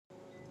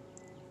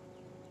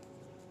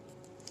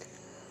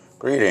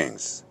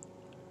Greetings.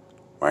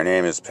 My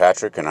name is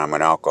Patrick and I'm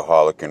an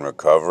alcoholic in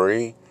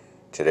recovery.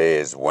 Today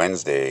is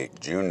Wednesday,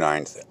 June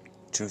 9th,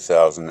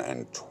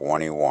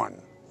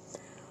 2021.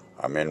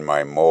 I'm in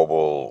my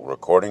mobile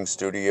recording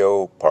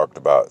studio, parked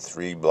about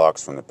 3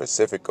 blocks from the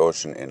Pacific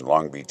Ocean in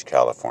Long Beach,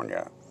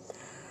 California.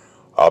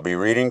 I'll be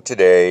reading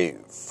today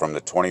from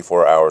the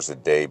 24 Hours a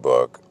Day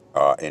book.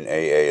 In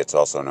AA, it's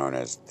also known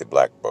as the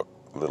Black Book,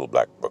 Little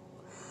Black Book.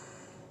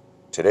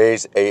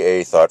 Today's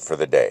AA thought for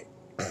the day.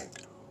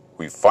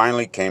 We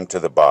finally came to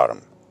the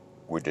bottom.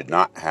 We did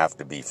not have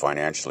to be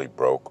financially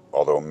broke,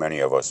 although many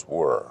of us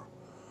were.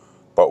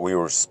 But we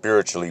were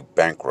spiritually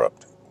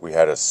bankrupt. We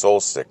had a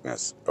soul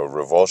sickness, a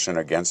revulsion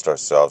against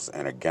ourselves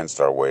and against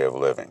our way of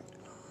living.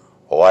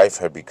 Life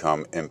had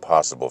become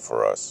impossible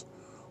for us.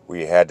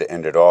 We had to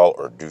end it all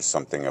or do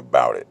something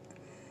about it.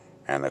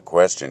 And the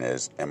question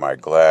is, am I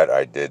glad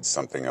I did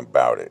something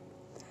about it?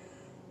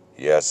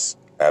 Yes,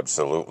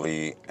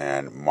 absolutely.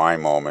 And my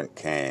moment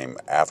came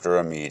after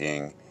a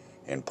meeting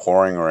in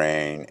pouring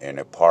rain in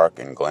a park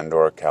in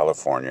Glendora,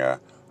 California.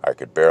 I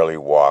could barely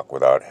walk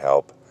without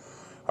help.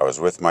 I was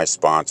with my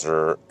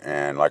sponsor,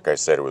 and like I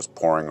said, it was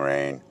pouring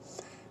rain,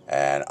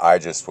 and I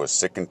just was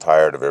sick and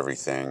tired of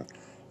everything,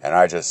 and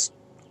I just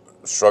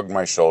shrugged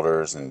my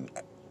shoulders and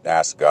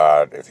asked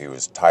God if he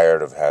was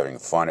tired of having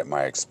fun at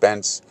my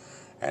expense,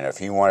 and if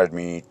he wanted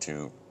me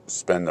to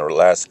spend the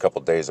last couple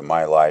days of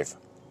my life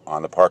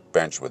on the park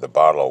bench with a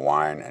bottle of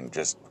wine and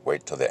just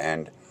wait till the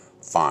end,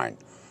 fine.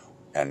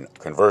 And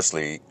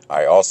conversely,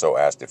 I also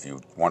asked if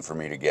you want for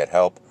me to get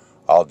help,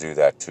 I'll do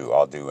that too.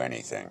 I'll do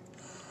anything.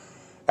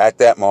 At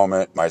that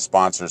moment, my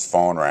sponsor's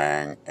phone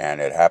rang, and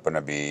it happened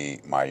to be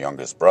my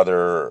youngest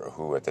brother,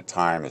 who at the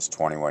time is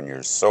 21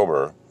 years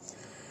sober.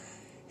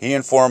 He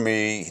informed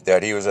me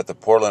that he was at the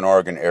Portland,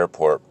 Oregon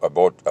airport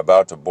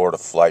about to board a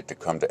flight to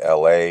come to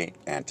LA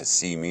and to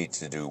see me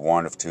to do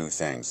one of two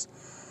things.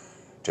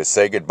 To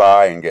say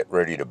goodbye and get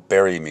ready to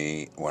bury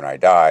me when I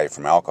die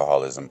from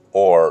alcoholism,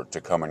 or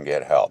to come and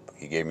get help.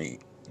 He gave me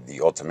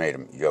the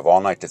ultimatum. You have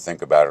all night to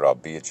think about it. I'll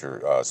be at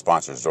your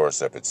sponsor's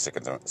doorstep at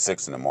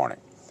 6 in the morning.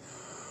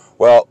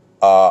 Well,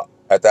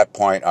 at that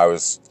point, I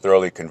was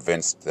thoroughly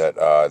convinced that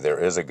there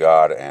is a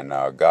God, and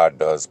God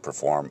does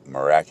perform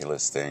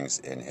miraculous things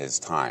in His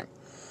time.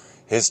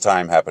 His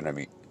time happened to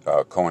be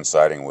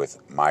coinciding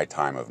with my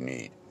time of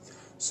need.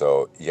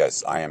 So,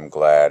 yes, I am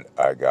glad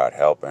I got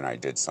help and I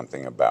did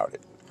something about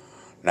it.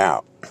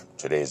 Now,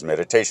 today's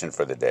meditation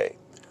for the day.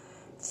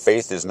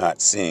 Faith is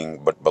not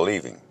seeing, but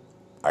believing.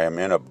 I am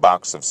in a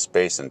box of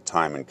space and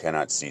time and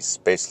cannot see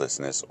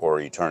spacelessness or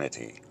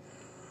eternity.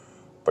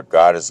 But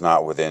God is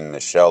not within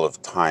the shell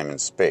of time and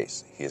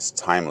space. He is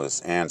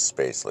timeless and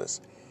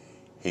spaceless.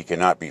 He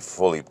cannot be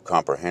fully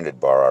comprehended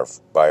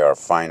by our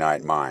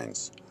finite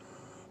minds.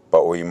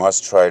 But we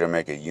must try to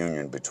make a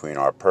union between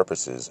our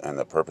purposes and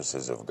the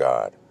purposes of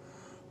God.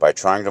 By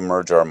trying to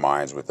merge our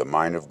minds with the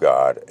mind of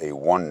God, a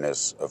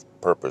oneness of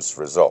purpose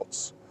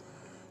results.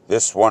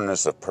 This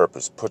oneness of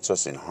purpose puts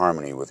us in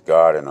harmony with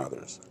God and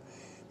others.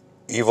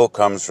 Evil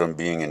comes from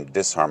being in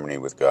disharmony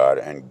with God,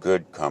 and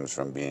good comes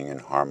from being in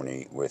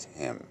harmony with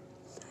Him.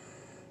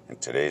 And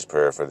today's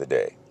prayer for the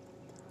day.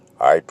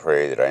 I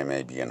pray that I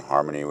may be in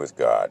harmony with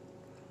God.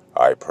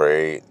 I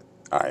pray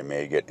I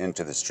may get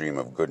into the stream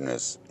of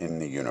goodness in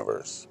the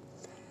universe.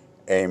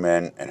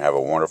 Amen, and have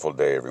a wonderful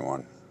day,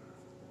 everyone.